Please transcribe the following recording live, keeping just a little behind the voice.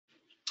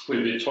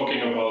we'll be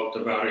talking about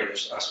the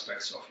various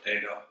aspects of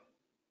data,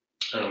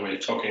 and we're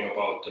talking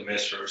about the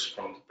measures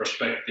from the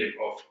perspective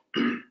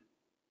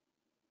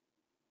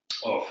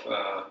of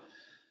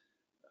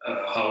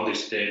how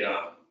this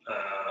data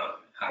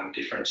have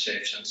different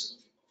shapes and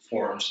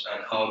forms,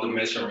 and how the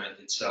measurement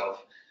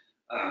itself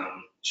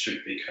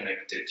should be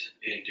connected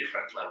in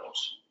different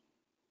levels.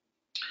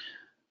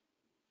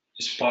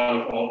 It's part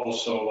of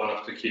also one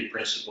of the key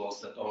principles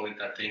that only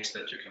the things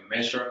that you can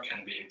measure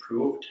can be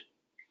improved.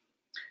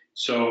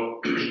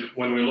 So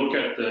when we look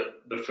at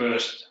the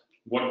first,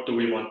 what do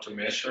we want to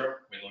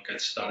measure? We look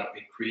at startup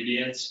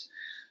ingredients.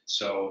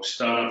 So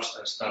startups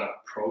and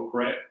startup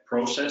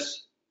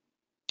process,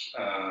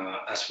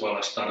 as well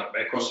as startup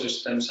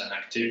ecosystems and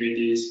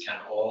activities can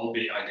all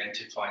be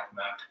identified,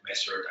 mapped,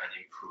 measured,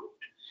 and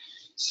improved.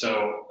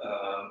 So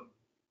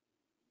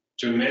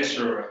to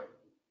measure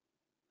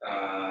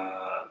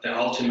the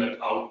ultimate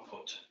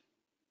output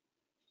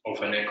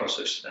of an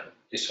ecosystem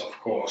is, of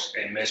course,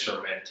 a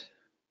measurement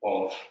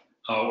of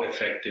how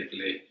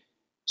effectively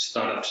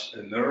startups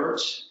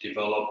emerge,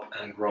 develop,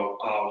 and grow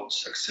out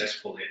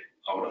successfully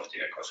out of the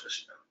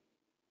ecosystem.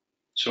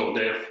 So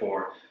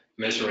therefore,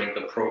 measuring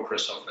the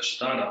progress of a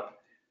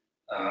startup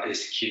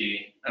is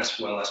key, as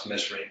well as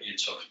measuring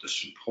each of the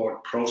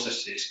support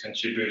processes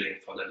contributing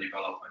for the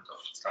development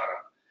of the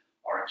startup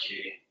are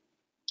key.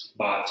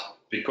 But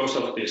because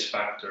of these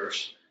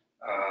factors,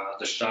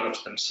 the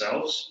startups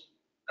themselves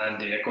and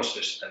the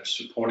ecosystem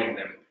supporting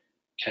them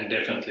can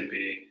definitely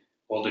be,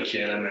 all the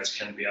key elements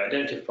can be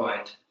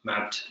identified,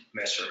 mapped,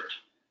 measured,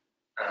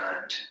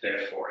 and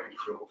therefore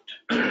improved.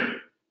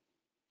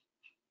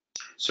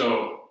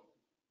 So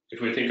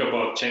if we think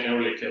about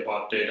generally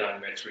about data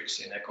and metrics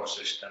in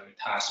ecosystem, it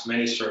has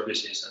many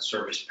services and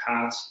service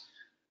paths.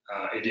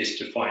 It is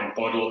to find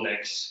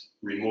bottlenecks,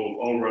 remove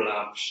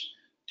overlaps,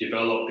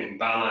 develop in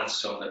balance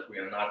so that we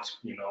are not,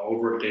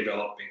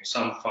 overdeveloping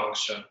some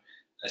function,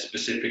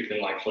 specifically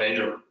like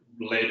later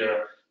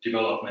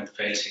development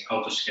phasing,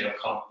 how to scale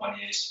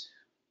companies,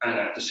 and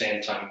at the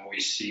same time we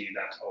see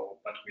that,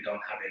 but we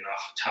don't have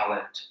enough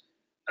talent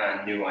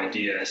and new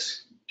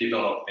ideas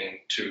developing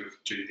to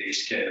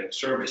these scaling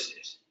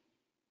services.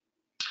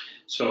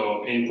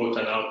 So input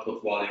and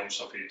output volumes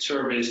of each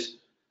service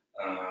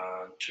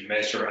to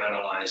measure,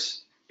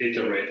 analyze,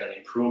 iterate, and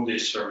improve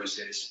these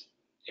services,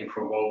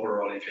 improve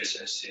overall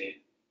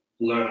efficiency,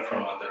 learn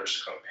from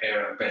others,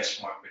 compare and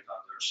benchmark with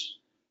others.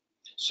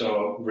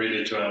 So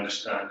really to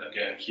understand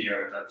again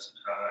here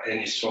that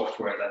any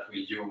software that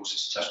we use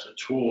is just a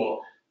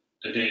tool.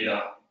 The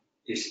data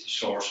is the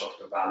source of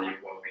the value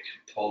when we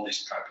can pull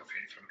this type of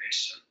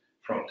information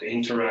from the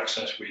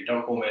interactions we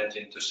document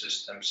into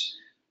systems,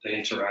 the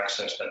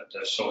interactions that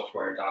the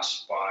software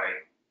does by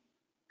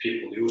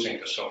people using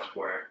the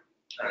software,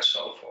 and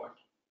so forth.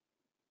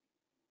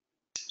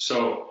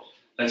 So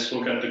let's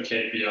look at the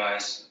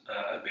KPIs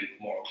a bit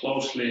more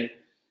closely.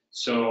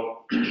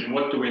 So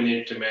what do we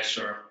need to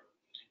measure?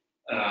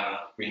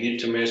 We need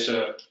to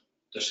measure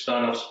the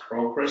startup's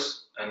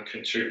progress and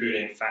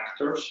contributing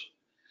factors.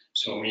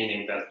 So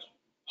meaning that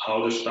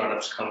how the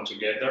startups come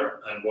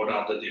together and what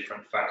are the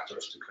different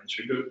factors to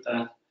contribute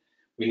that.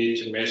 We need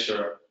to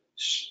measure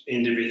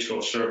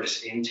individual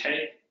service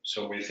intake.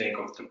 So we think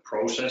of the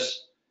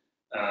process,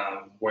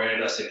 where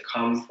does it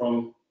come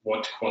from,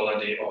 what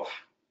quality of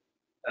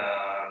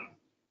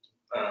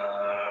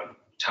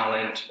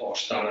talent or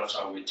startups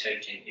are we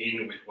taking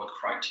in, with what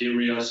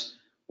criteria,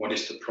 what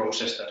is the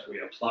process that we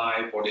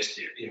apply, what is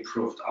the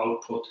improved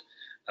output,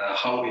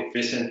 how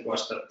efficient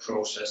was that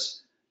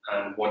process,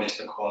 and what is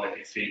the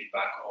quality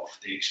feedback of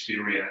the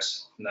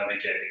experience of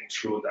navigating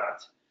through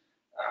that.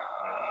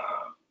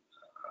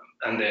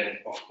 And then,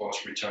 of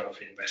course, return of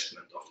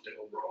investment of the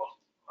overall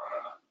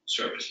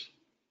service.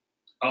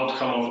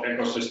 Outcome of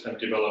ecosystem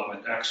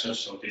development actions,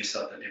 so these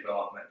are the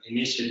development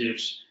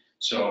initiatives.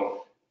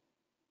 So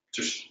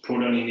to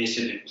put an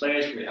initiative in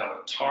place, we have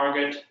a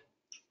target.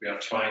 We are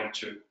trying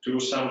to do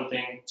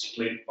something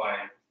split by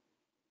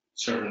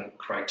certain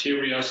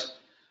criteria.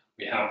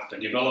 We have the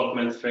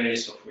development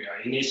phase of we are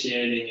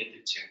initiating it,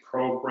 it's in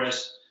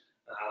progress.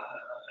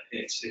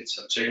 It's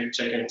a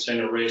second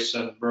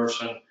generation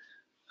version.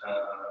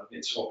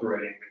 It's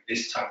operating with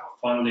this type of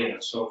funding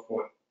and so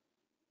forth.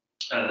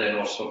 And then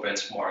also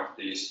benchmark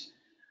these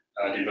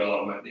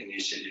development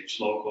initiatives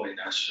locally,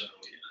 nationally,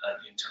 and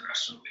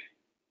internationally.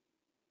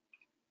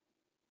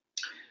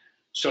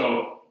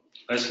 So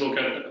let's look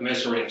at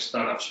measuring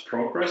startups'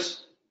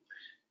 progress.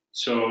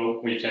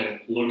 So we can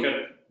look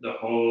at the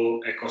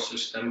whole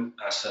ecosystem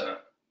as a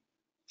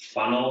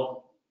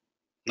funnel,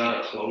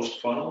 not a closed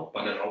funnel,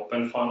 but an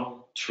open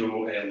funnel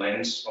through a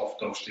lens of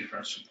those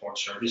different support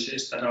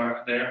services that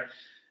are there.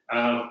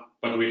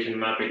 But we can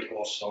map it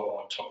also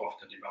on top of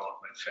the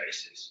development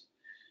phases.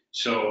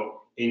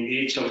 So in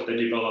each of the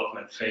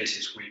development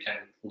phases, we can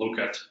look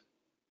at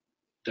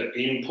the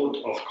input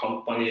of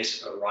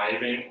companies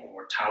arriving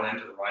or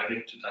talent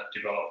arriving to that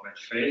development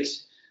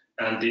phase,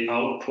 and the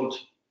output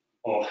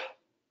of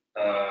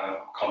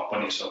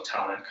companies or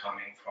talent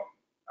coming from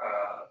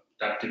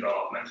that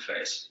development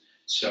phase.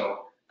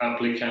 So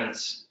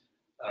applicants,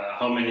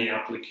 how many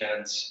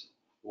applicants,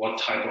 what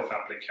type of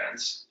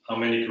applicants, how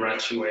many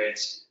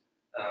graduates,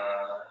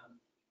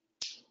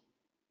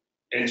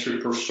 entry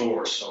per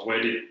source, so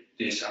where did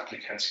these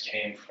applicants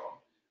came from,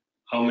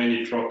 how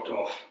many dropped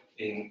off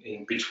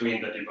in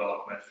between the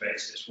development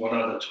phases, what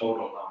are the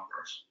total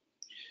numbers.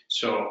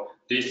 So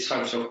these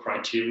types of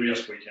criteria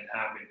we can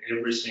have in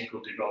every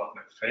single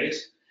development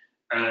phase.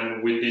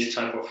 And with this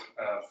type of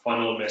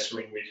funnel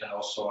measuring, we can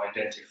also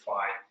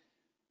identify,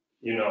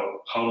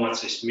 how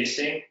much is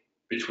missing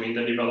between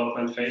the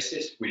development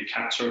phases. We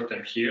captured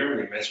them here,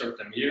 we measured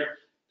them here,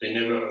 they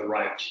never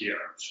arrived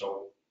here.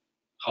 So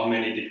how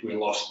many did we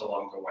lost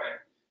along the way?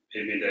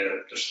 Maybe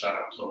the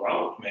startup blew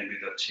out, maybe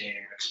the team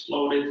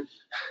exploded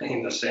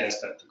in the sense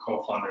that the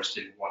co-founders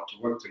didn't want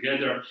to work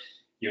together.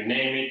 You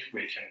name it,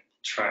 we can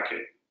track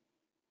it.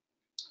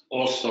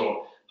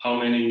 Also, how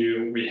many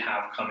new we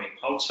have coming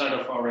outside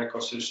of our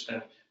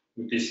ecosystem.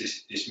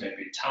 This may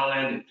be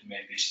talent, it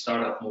may be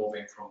startup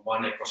moving from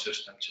one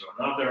ecosystem to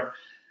another,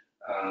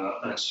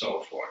 and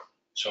so forth.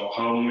 So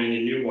how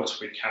many new ones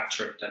we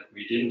captured that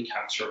we didn't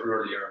capture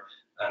earlier,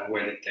 and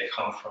where did they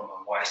come from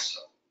and why so?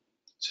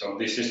 So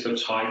this is the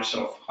types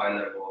of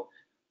high-level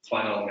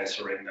funnel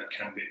measuring that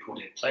can be put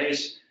in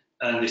place,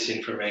 and this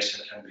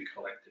information can be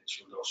collected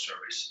through those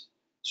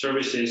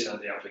services and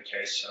the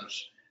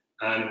applications,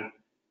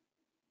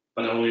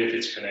 but only if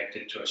it's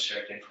connected to a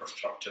shared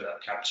infrastructure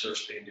that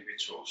captures the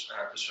individuals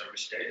and the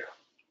service data.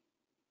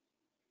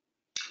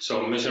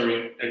 So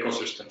measuring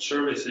ecosystem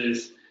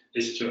services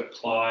is to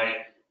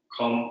apply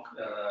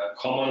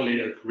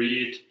commonly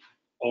agreed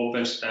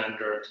open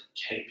standard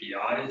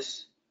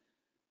KPIs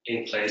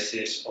in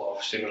places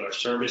of similar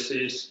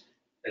services,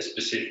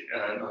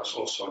 and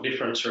also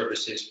different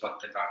services, but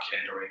that are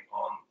catering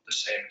on the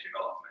same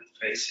development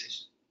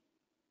phases.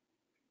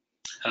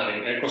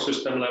 Having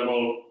ecosystem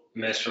level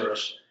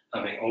measures,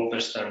 having open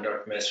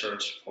standard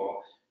measures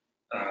for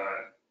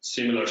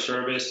similar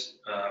service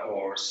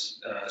or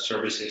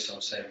services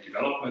on same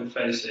development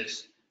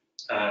phases,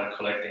 and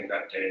collecting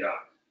that data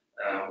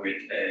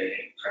with a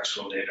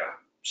actual data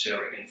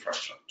sharing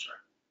infrastructure.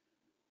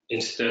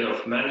 Instead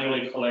of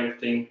manually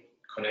connecting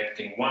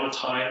one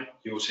time,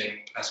 using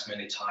as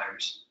many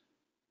times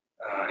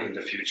in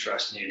the future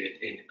as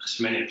needed, in as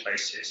many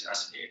places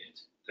as needed.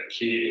 The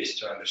key is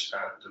to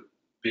understand the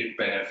big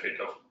benefit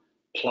of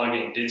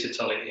plugging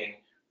digitally in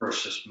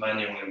versus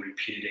manually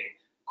repeating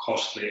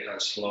costly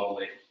and slow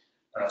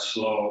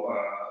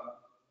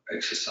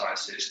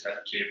exercises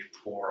that give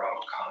poor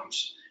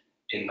outcomes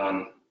in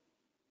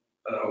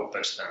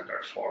non-open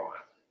standard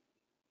format.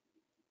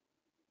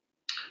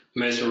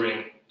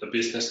 Measuring the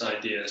business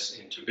ideas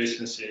into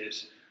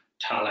businesses,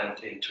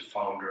 talent into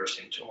founders,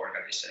 into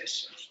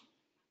organizations.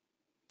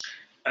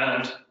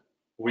 And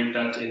with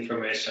that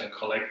information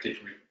collected,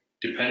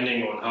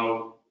 depending on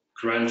how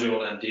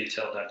granular and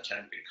detailed that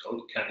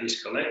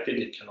is collected,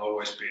 it can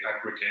always be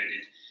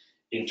aggregated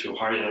into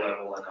higher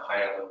level and a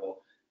higher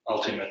level,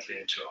 ultimately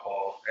into a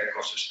whole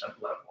ecosystem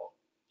level.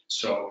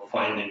 So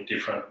finding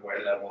different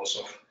levels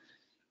of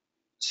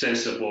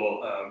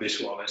sensible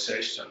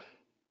visualization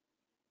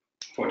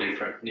for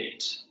different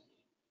needs.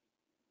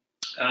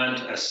 And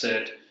as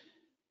said,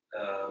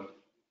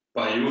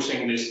 by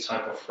using this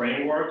type of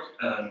framework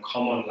and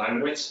common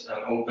language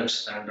and open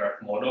standard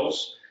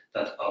models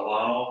that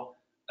allow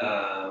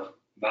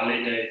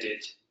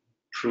validated,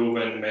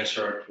 proven,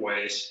 measured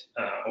ways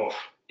of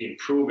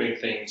improving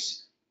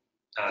things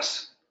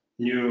as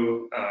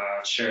new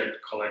shared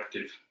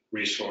collective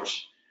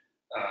resource,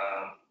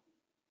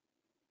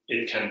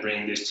 it can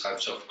bring these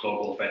types of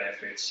global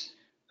benefits,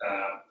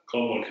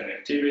 global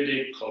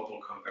connectivity,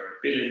 global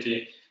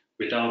comparability,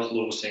 without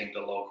losing the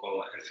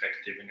local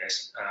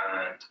effectiveness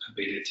and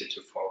ability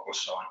to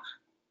focus on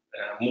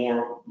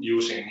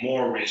using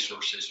more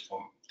resources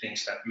for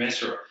things that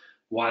measure,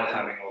 while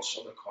having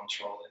also the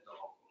control at the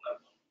local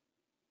level.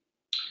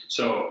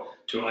 So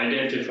to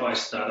identify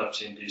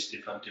startups in these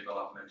different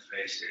development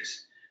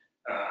phases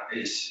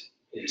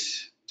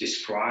is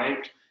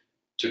described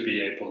to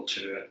be able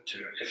to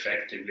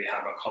effectively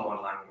have a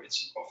common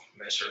language of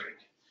measuring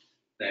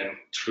them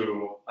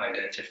through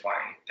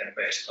identifying them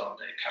based on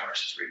their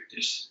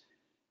characteristics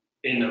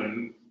in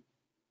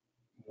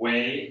a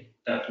way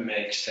that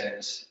makes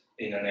sense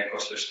in an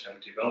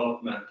ecosystem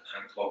development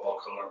and global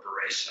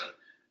collaboration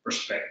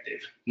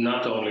perspective,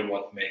 not only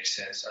what makes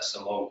sense as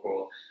a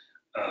local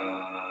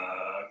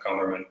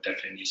government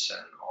definition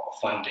or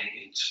funding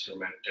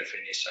instrument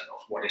definition of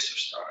what is a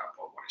startup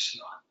or what is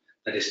not.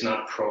 That is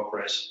not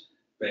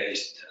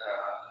progress-based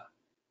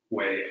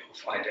way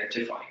of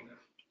identifying them.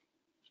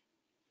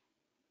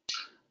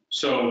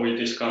 So we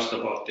discussed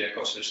about the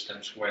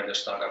ecosystems where the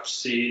startups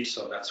seed,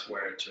 so that's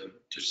where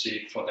to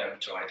seek for them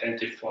to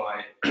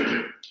identify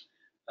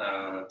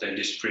the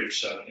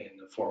description in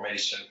the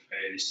formation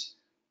phase.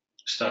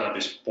 Startup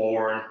is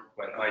born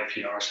when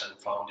IPRs and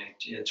founding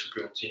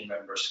integral team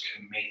members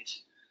commit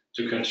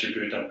to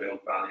contribute and build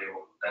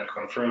value and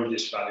confirm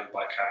this value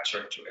by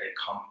capture to a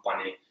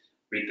company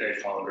with a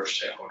founder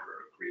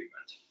shareholder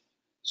agreement.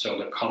 So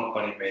the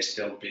company may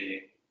still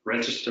be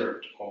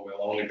registered or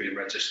will only be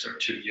registered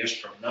 2 years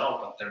from now,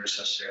 but there is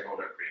a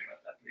shareholder agreement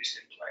at least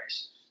in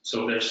place.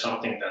 So there's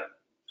something that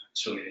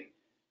actually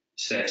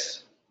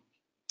says.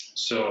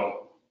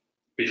 So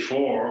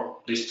before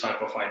this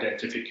type of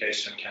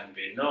identification can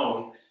be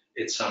known,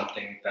 it's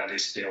something that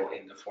is still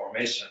in the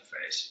formation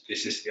phase.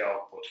 This is the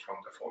output from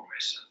the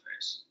formation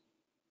phase.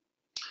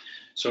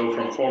 So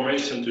from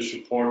formation to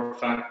support,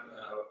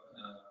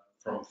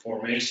 from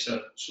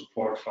formation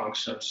support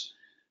functions,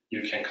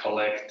 you can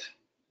collect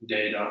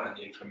data and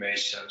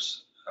information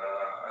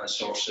and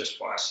sources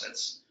for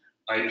assets,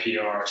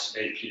 IPRs,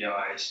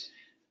 APIs,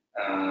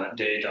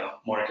 data,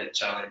 market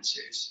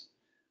challenges.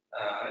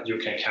 You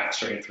can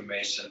capture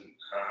information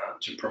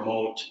to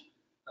promote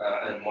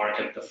and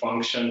market the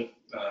function.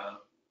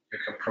 You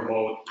can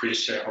promote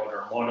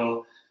pre-shareholder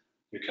model.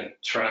 You can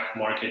track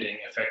marketing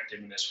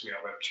effectiveness via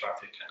web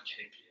traffic and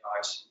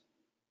KPIs.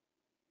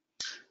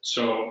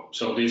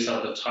 So these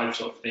are the types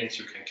of things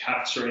you can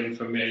capture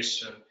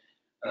information.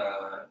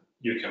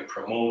 You can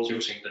promote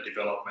using the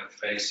development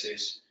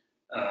phases.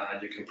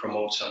 You can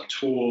promote some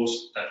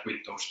tools that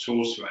with those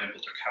tools you're able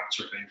to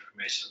capture the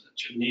information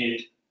that you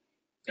need,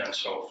 and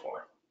so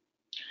forth.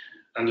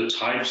 And the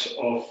types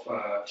of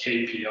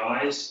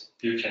KPIs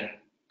you can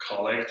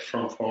collect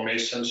from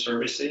formation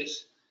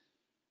services.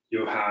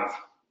 You have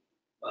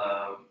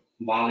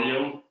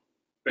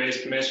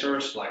volume-based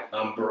measures like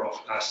number of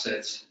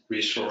assets,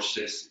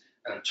 resources,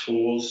 and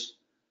tools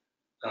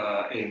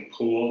in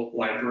pool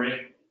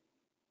library.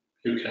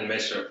 You can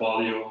measure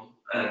volume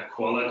and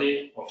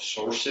quality of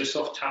sources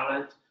of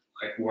talent,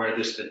 like where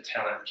does the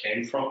talent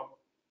came from.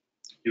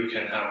 You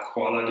can have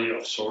quality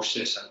of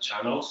sources and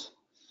channels.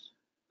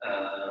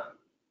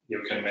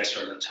 You can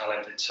measure the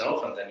talent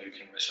itself, and then you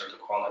can measure the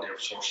quality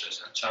of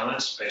sources and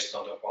channels based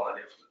on the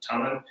quality of the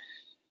talent.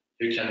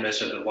 You can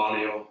measure the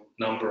volume,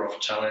 number of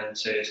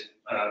challenges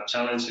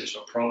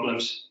or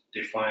problems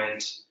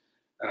defined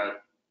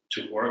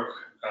to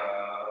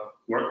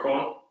work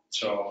on.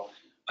 So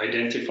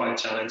identify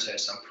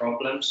challenges and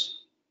problems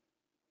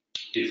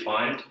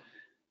defined,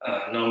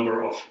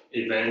 number of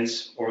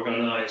events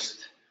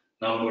organized,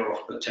 number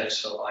of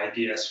potential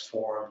ideas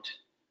formed,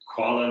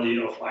 quality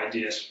of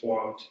ideas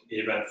formed,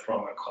 even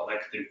from a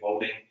collective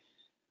voting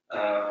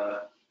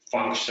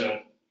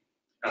function,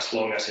 as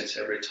long as it's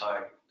every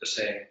time the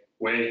same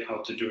way how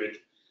to do it,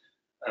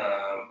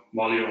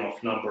 volume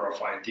of number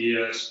of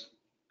ideas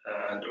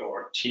and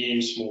or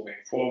teams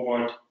moving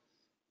forward,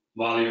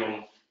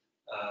 volume,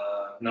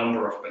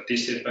 number of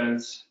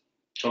participants,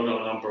 total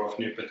number of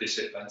new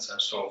participants, and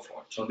so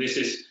forth. So this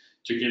is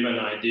to give an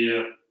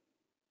idea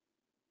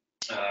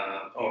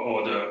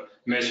or the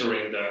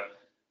measuring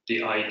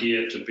the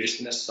idea to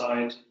business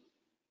side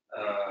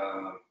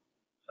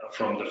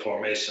from the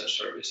formation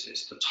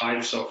services. The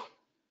types of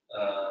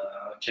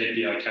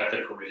KPI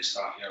categories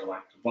are here,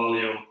 like the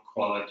volume,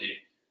 quality,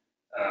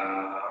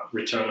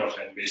 return of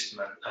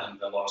investment, and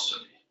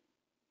velocity.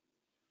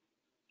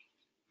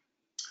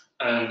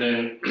 And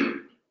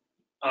then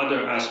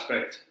other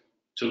aspect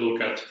to look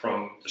at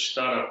from the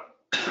startup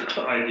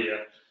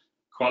idea,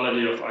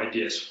 quality of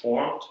ideas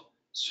formed.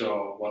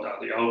 So what are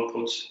the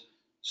outputs?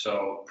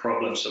 So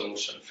problem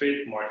solution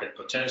fit, market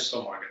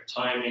potential, market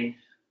timing,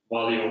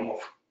 volume of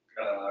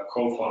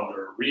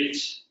co-founder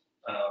reach,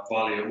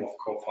 volume of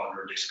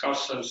co-founder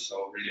discussions.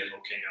 So really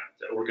looking at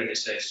the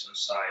organization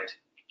side.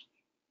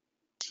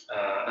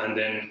 And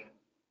then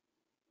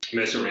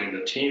measuring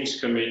the team's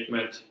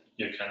commitment.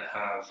 You can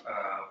have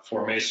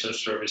formation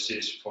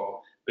services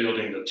for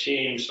building the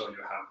team. So you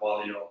have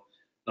volume,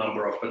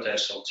 number of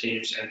potential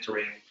teams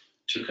entering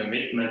to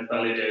commitment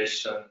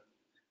validation.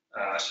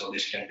 So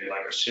this can be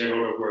like a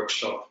shareholder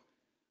workshop,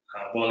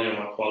 volume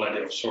and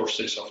quality of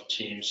sources of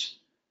teams,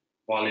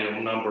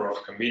 volume, number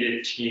of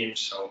committed teams,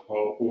 so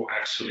who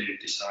actually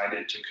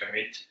decided to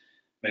commit,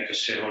 make a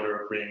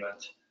shareholder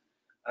agreement,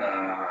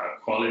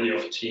 quality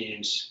of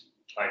teams,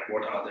 like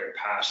what are their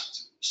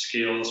past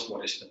skills,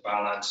 what is the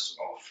balance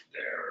of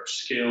their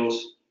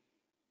skills,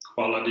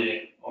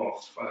 quality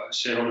of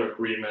shareholder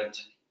agreement,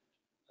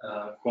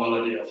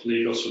 quality of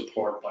legal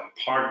support by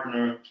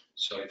partner,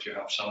 so if you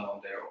have someone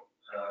there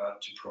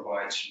to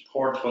provide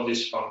support for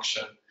this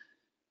function,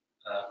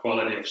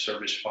 quality of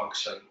service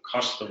function,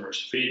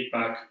 customers'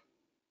 feedback,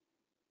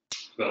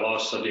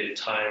 velocity,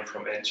 time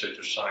from entry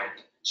to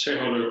signed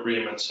shareholder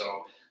agreement,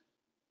 so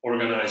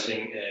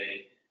organizing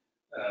a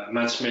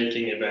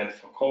matchmaking event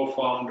for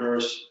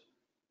co-founders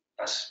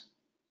as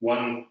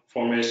one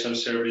formation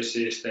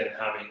services, then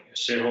having a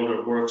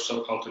shareholder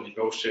workshop, how to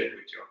negotiate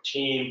with your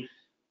team.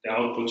 The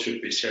output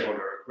should be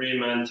shareholder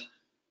agreement,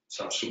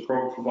 some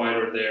support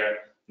provider there,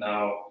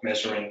 now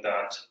measuring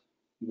that,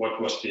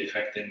 what was the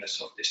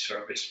effectiveness of this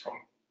service from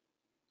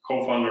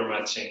co-founder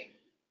matching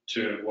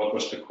to what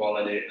was the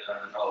quality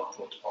and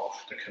output of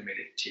the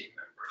committed team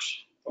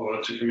members,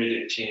 or to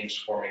committed teams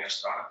forming a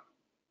startup.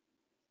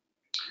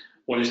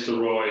 What is the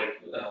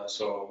ROI,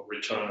 so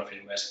return of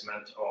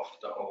investment of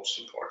the whole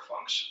support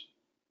function.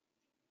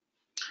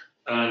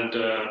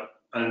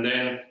 And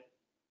then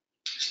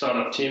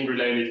startup team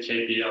related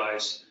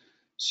KPIs.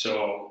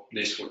 So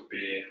this would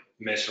be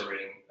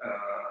measuring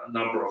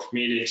number of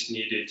meetings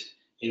needed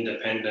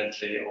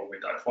independently or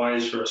with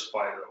advisors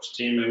by those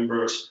team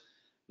members,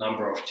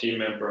 number of team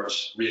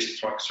members,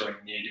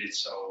 restructuring needed.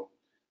 So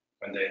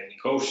when they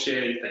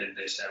negotiate,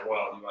 they say,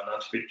 well, you are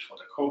not fit for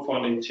the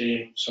co-founding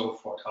team, so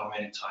forth, how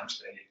many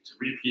times they need to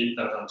repeat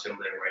that until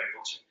they were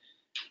able to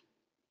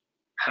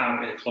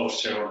have a closed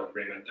shareholder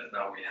agreement that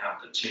now we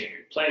have the team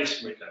in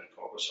place, we can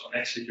focus on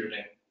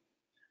executing.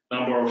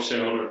 Number of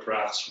shareholder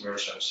drafts,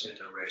 versions,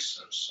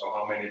 iterations. So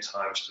how many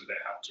times do they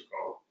have to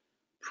go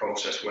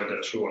process,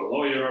 whether through a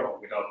lawyer or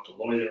without the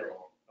lawyer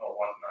or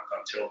whatnot,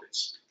 until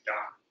it's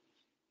done.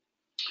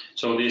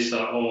 So these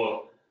are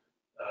all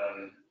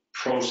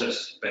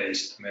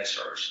process-based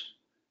measures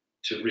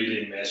to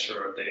really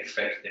measure the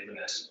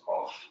effectiveness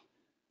of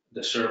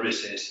the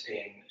services in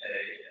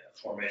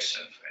a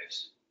formation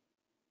phase.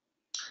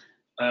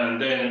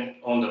 And then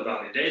on the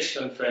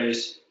validation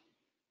phase,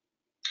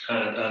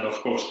 and of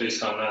course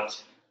these are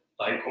not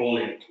like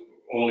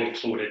all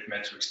included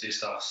metrics,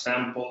 these are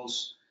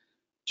samples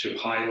to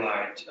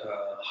highlight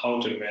how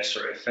to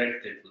measure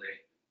effectively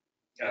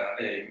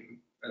a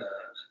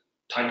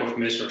type of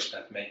measures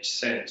that make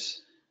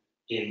sense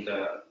in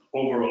the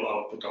overall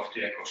output of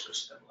the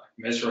ecosystem, like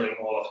measuring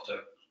all of the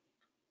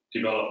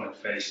development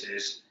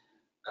phases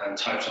and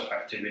types of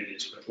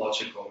activities with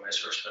logical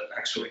measures that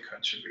actually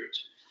contribute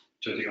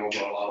to the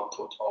overall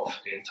output of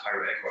the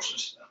entire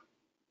ecosystem.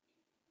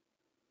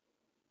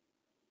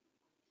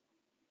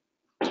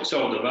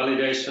 So the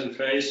validation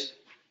phase,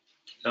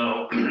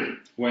 now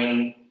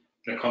when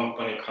the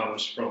company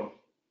comes from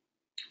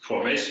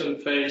formation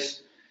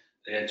phase,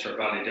 they enter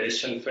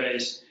validation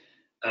phase,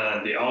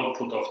 and the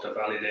output of the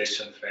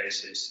validation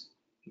phase is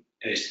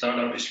a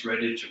startup is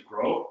ready to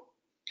grow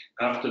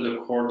after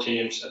the core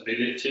team's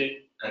ability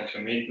and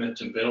commitment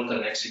to build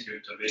and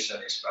execute the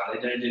vision is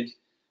validated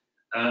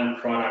and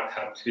product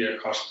have clear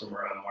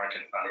customer and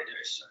market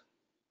validation.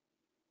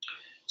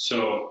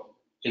 So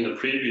in the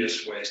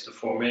previous ways, the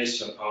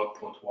formation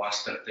output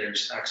was that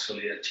there's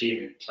actually a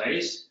team in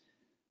place,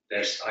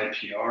 there's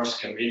IPRs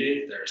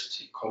committed, there's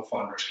the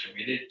co-founders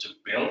committed to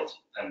build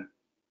and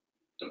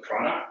the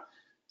product.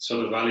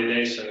 So the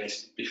validation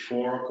is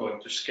before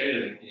going to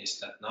scaling is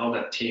that now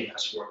that team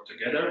has worked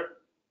together,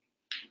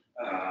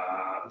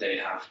 they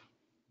have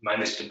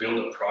managed to build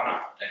a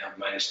product, they have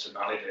managed to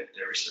validate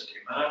there is a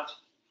demand,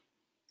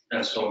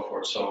 and so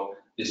forth. So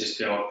this is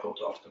the output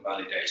of the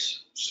validation.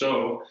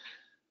 So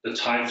the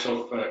types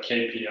of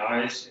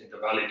KPIs in the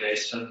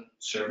validation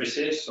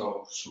services,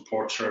 so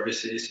support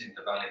services in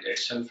the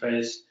validation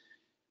phase,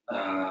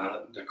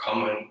 the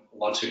common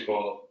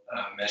logical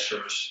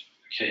measures,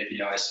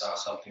 KPIs are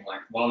something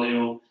like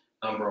volume,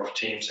 number of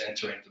teams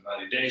entering the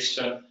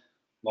validation,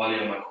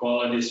 volume and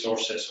quality,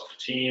 sources of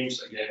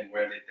teams, again,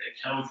 where did they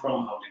come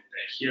from, how did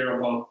they hear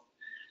about,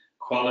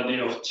 quality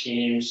of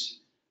teams,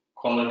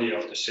 quality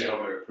of the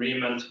shareholder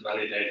agreement,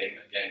 validating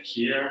again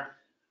here,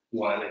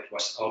 while it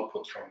was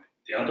output from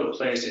the other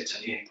place, it's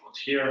an input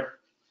here,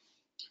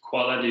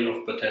 quality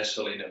of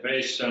potential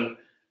innovation,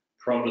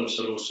 problem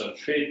solution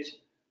fit,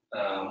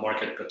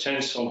 market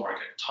potential,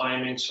 market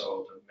timing,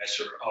 so the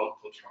measure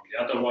output from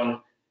the other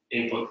one,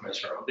 input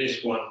measure of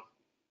this one,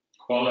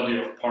 quality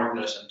of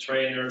partners and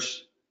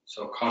trainers,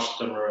 so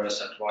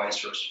customers,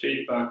 advisors,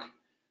 feedback,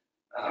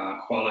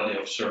 quality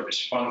of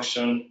service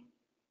function,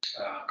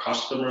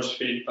 customers'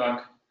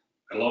 feedback,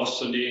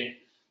 velocity,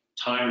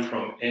 time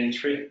from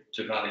entry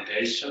to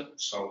validation,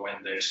 so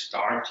when they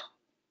start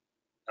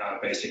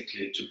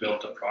basically to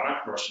build the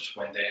product versus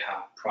when they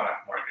have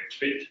product market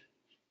fit,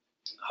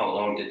 how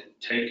long did it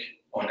take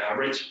on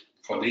average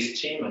for this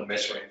team and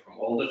measuring from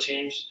all the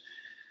teams,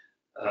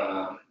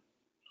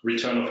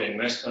 return of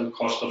investment,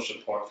 cost of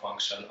support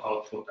function,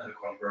 output and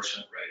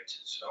conversion rate.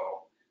 So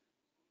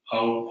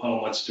how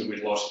much do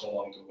we lost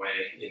along the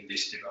way in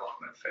these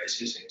development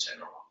phases in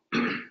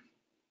general.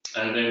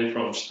 And then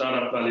from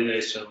startup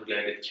validation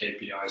related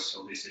KPIs,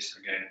 so this is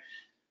again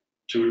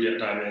two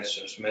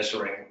dimensions,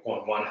 measuring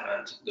on one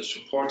hand the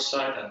support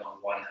side and on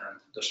one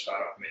hand the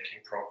startup making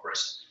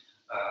progress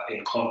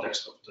in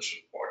context of the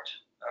support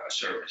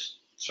service.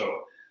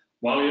 So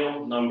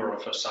volume, number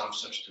of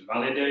assumptions to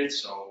validate,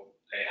 so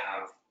they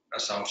have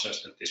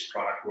assumptions that this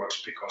product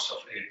works because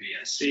of A, B,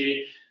 and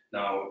C.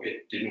 Now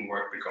it didn't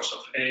work because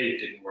of A, it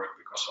didn't work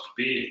because of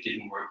B, it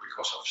didn't work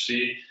because of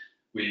C.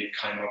 We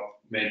kind of,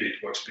 maybe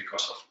it works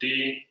because of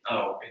D,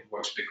 oh, it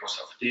works because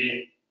of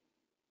D.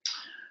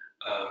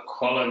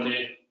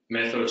 Quality,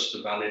 methods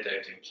to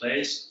validate in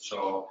place.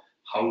 So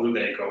how do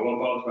they go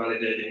about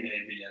validating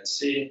A, B, and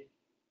C?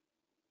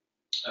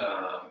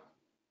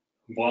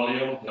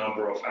 Volume,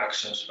 number of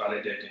actions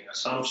validating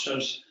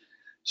assumptions.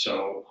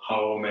 So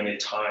how many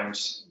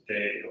times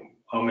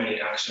how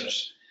many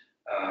actions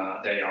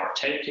they are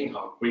taking,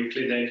 how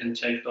quickly they can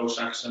take those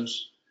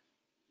actions.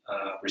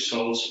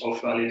 Results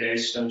of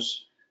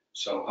validations,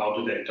 so how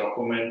do they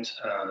document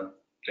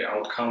the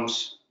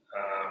outcomes,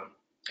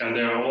 and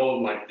they are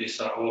all like, these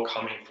are all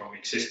coming from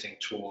existing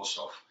tools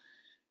of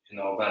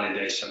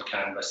validation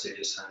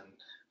canvases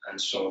and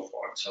so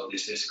forth. So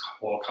this is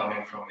all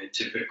coming from a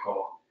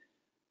typical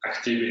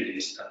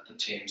activities that the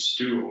teams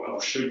do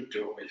or should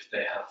do if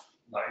they have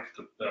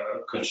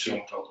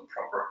consumed all the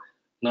proper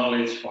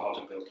knowledge for how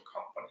to build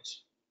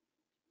companies.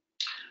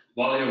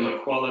 Volume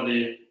and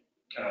quality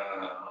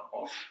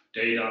of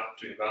data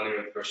to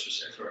evaluate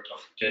versus effort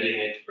of getting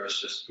it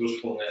versus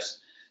usefulness.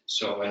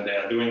 So when they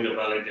are doing the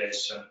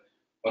validation,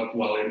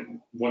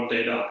 what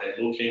data are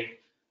they looking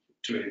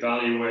to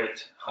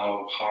evaluate,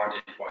 how hard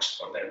it was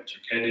for them to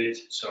get it.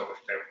 So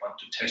if they want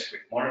to test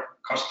with more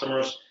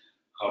customers,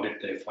 how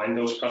did they find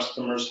those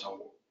customers, how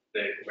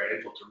they were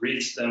able to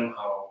reach them,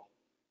 how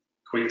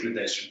quickly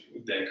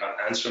they got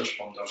answers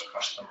from those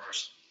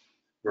customers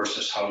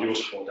versus how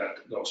useful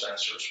those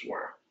answers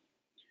were.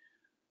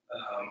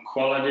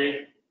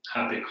 Quality,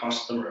 happy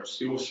customers,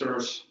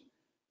 users,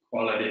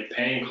 quality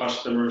paying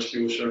customers,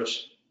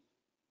 users,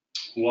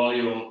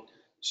 volume,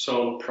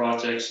 sold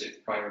projects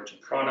if prior to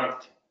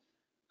product,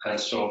 and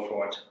so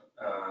forth,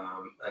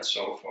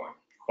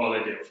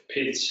 Quality of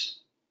pitch,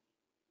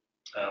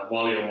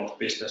 volume of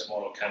business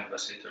model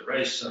canvas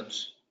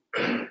iterations,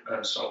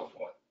 and so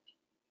forth.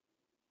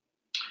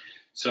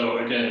 So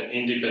again,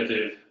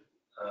 indicative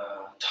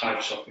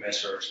types of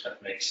measures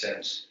that make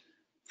sense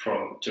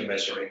to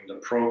measuring the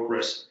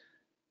progress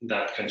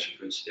that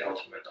contributes to the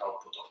ultimate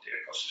output of the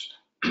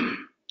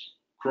ecosystem.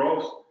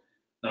 Growth.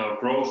 Now,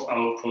 growth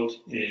output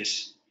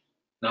is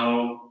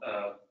now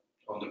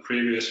on the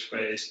previous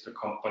phase, the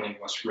company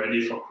was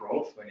ready for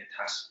growth when it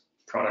has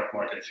product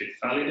market fit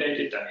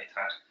validated and it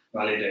had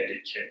validated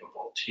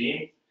capable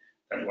team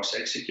that was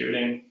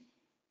executing.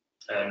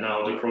 And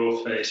now the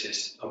growth phase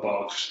is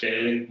about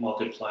scaling,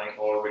 multiplying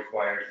all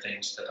required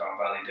things that are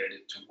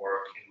validated to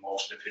work in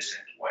most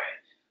efficient way,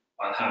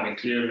 while having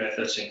clear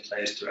methods in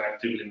place to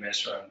actively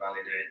measure and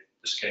validate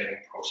the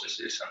scaling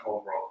processes and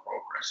overall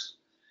progress.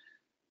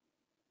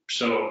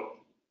 So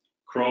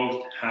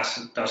growth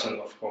doesn't,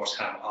 of course,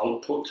 have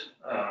output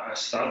as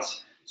such,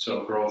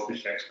 so growth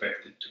is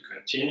expected to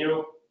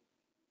continue.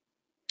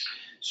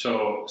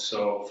 So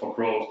for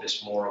growth,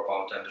 it's more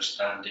about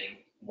understanding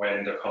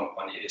when the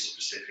company is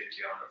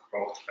specifically on the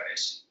growth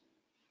phase.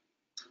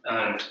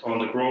 And on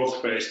the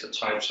growth phase, the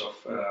types of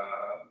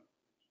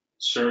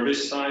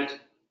service side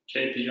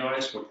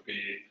KPIs would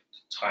be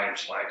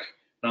types like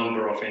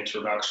number of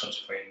introductions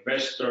for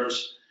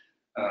investors,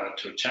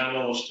 to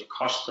channels, to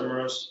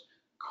customers,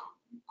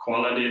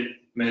 quality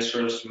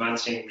measures,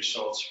 matching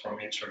results from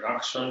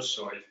introductions.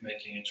 So if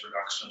making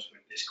introductions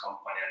with this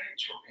company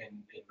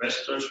and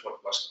investors,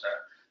 what was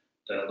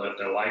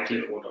the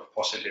likelihood of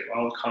positive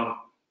outcome,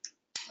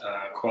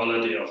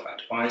 quality of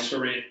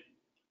advisory,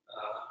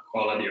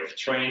 quality of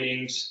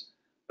trainings,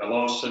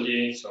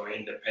 velocity, so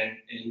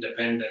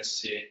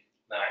independency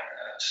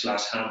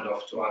slash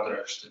handoff to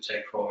others to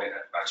take role in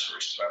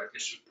advisory strategy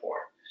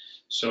support.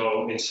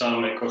 So in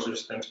some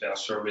ecosystems, there are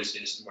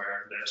services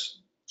where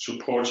there's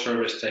support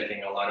service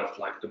taking a lot of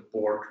the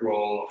board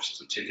role of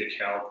strategic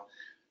help,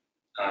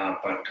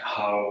 but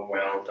how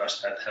well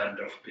does that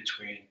handoff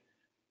between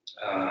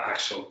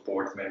actual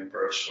board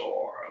members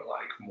or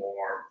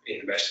more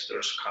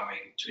investors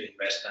coming to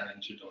invest and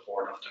into the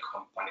board of the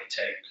company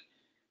take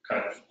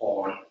kind of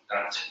on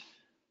that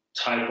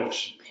type of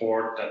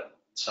support that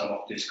some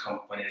of these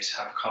companies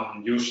have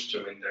come used to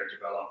in their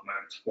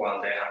development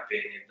while they have been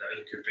in the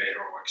incubator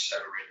or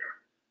accelerator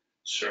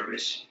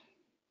service.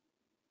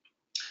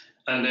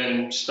 And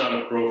then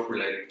startup growth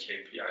related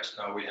KPIs.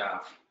 Now we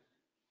have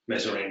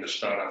measuring the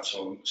startups,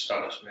 so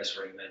startups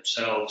measuring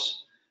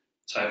themselves,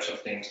 types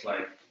of things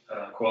like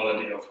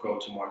quality of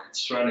go-to-market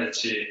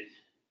strategy,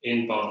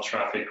 inbound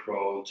traffic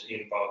growth,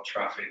 inbound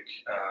traffic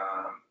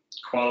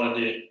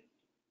quality,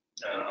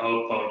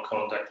 outbound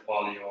contact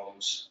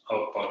volumes,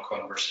 outbound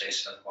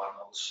conversation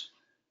funnels,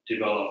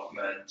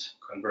 development,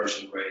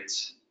 conversion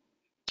rates,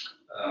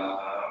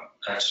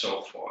 and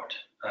so forth,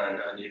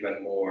 and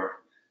even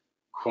more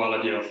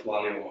quality of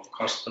volume of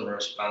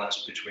customers,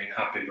 balance between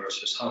happy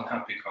versus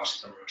unhappy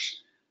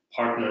customers,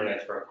 partner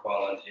network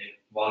quality,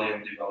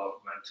 volume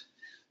development.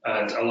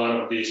 And a lot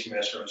of these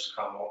measures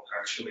come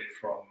actually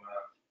from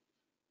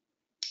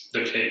the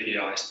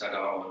KPIs that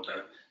are on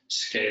the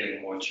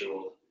scaling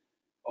module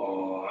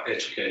or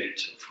educated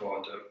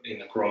in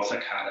the Growth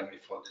Academy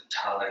for the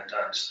talent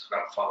and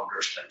startup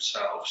founders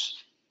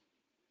themselves.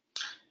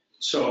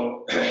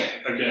 So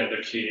again,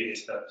 the key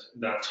is that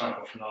that type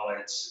of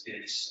knowledge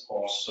is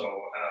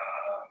also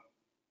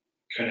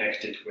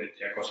connected with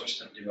the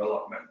ecosystem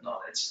development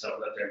knowledge, so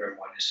that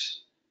everyone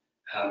is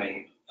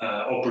having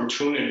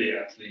opportunity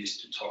at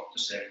least to talk the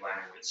same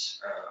language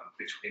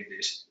between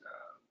these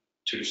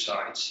two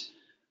sides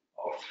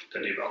of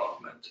the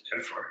development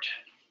effort.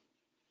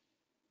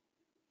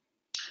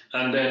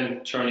 And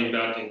then turning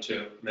that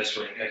into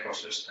measuring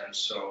ecosystems,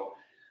 so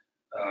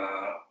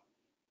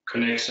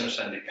connections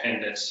and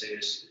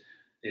dependencies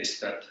is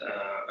that,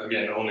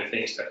 again, only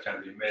things that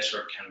can be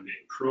measured can be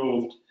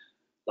improved.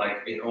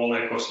 Like in all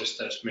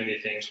ecosystems, many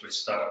things with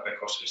startup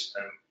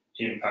ecosystem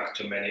impact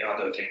to many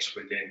other things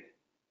within.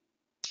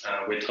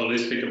 With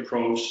holistic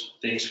approach,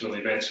 things will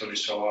eventually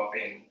show up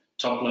in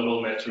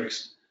top-level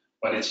metrics,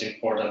 but it's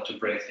important to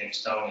break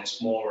things down in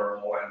smaller,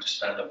 more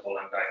understandable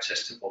and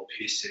digestible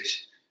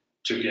pieces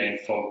to gain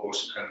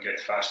focus and get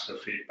faster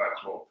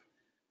feedback loop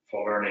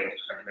for learning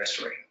and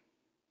measuring.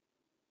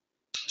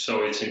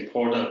 So it's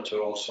important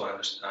to also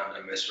understand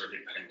and measure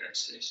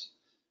dependencies.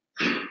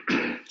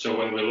 So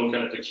when we look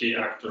at the key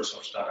actors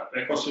of startup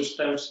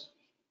ecosystems,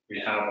 we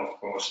have, of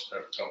course,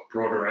 the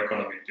broader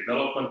economic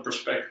development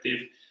perspective.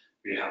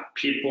 We have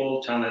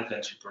people, talent,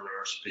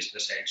 entrepreneurs,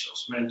 business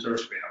angels,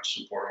 mentors. We have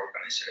support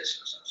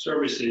organizations and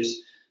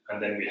services.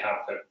 And then we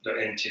have the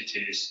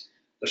entities,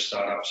 the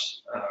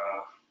startups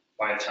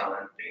by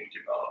talent being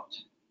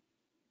developed.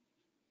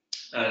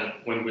 And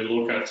when we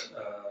look at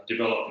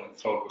development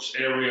focus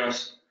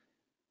areas,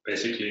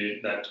 basically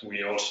that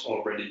we also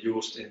already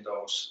used in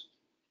those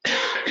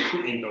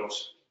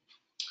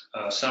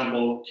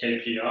sample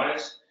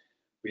KPIs,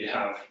 we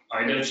have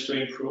items to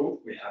improve.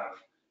 We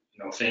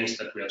have things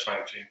that we are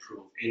trying to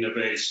improve: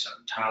 innovation,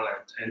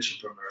 talent,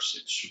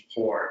 entrepreneurship,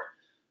 support,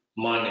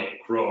 money,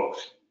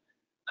 growth.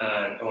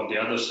 And on the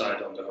other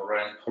side, on the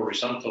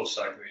horizontal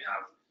side, we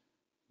have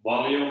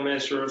volume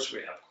measures, we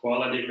have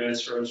quality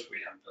measures, we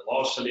have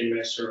velocity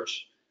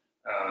measures,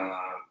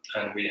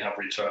 and we have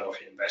return of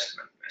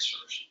investment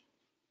measures.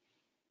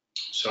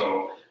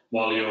 So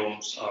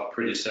volumes are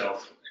pretty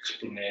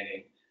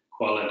self-explaining.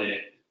 Quality,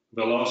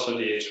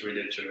 velocity is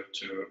really to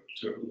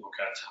look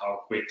at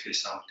how quickly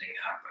something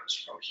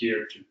happens from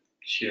here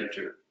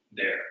to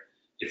there.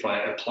 If I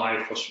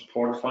apply for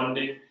support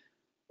funding,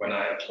 when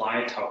I apply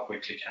it, how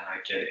quickly can I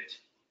get it?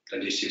 The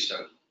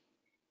decision.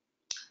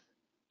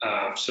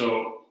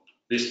 So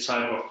this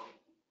type of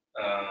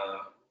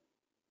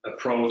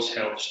approach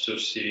helps to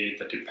see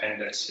the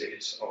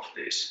dependencies of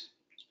these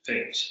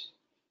things.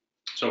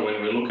 So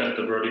when we look at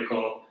the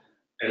vertical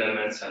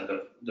elements and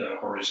the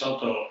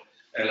horizontal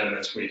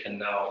elements, we can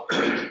now,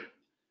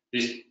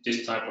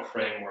 this type of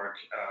framework,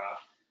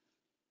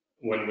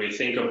 when we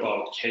think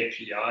about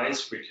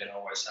KPIs, we can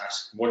always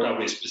ask, what are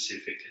we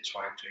specifically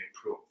trying to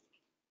improve?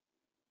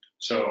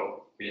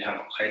 So we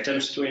have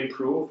items to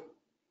improve.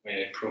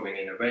 We're improving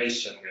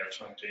innovation. We are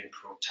trying to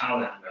improve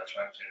talent. We are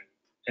trying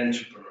to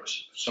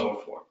entrepreneurship, and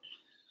so forth.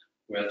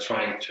 We are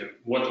trying to,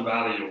 what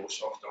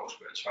values of those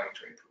we are trying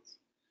to improve?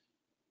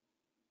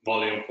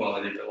 Volume,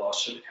 quality,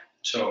 velocity.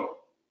 So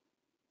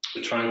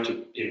we're trying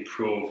to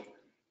improve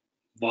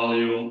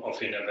volume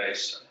of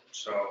innovation.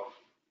 So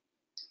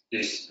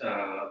this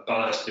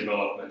balanced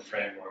development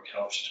framework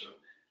helps to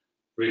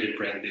really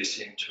bring this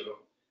into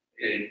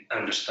an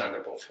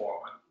understandable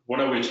format. What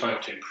are we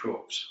trying to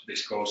improve? So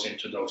this goes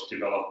into those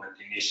development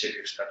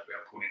initiatives that we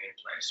are putting in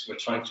place. We're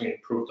trying to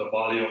improve the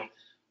volume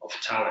of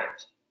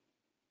talent.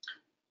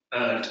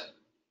 And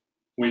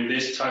with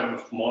this type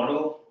of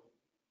model,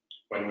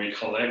 when we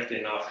collect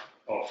enough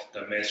of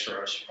the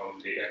measures from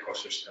the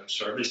ecosystem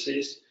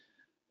services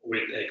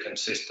with a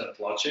consistent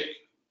logic,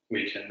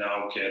 we can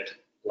now get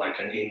like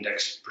an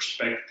index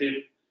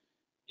perspective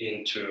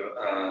into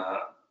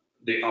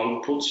the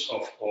outputs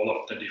of all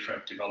of the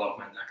different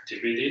development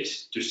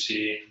activities to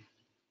see,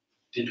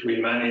 did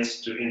we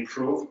manage to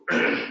improve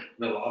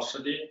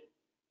velocity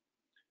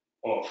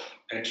of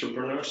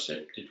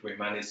entrepreneurship? Did we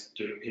manage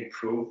to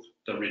improve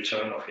the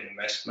return of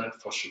investment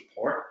for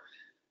support?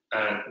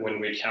 And when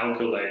we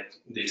calculate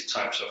these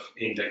types of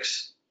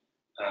index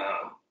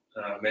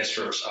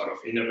measures out of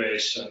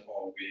innovation,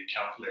 or we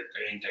calculate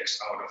the index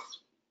out of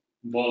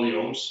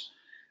volumes,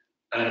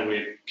 and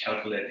we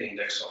calculate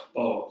index of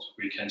both,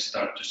 we can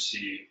start to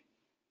see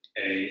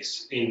a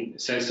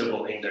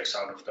sensible index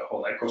out of the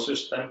whole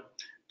ecosystem,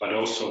 but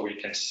also we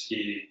can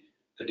see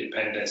the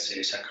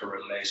dependencies and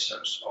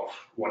correlations of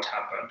what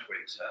happened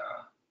with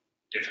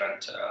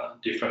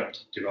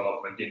different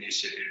development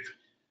initiative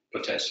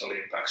potential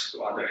impacts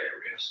to other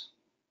areas.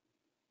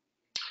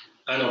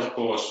 And of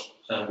course,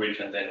 we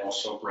can then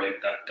also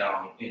break that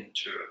down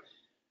into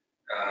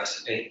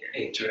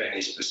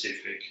any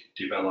specific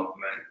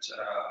development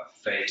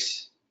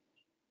phase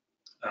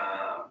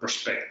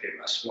perspective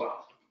as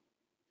well.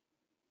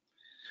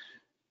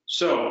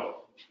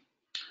 So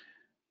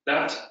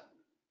that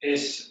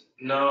is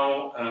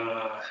now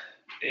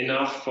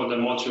enough for the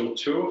module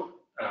 2.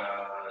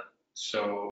 So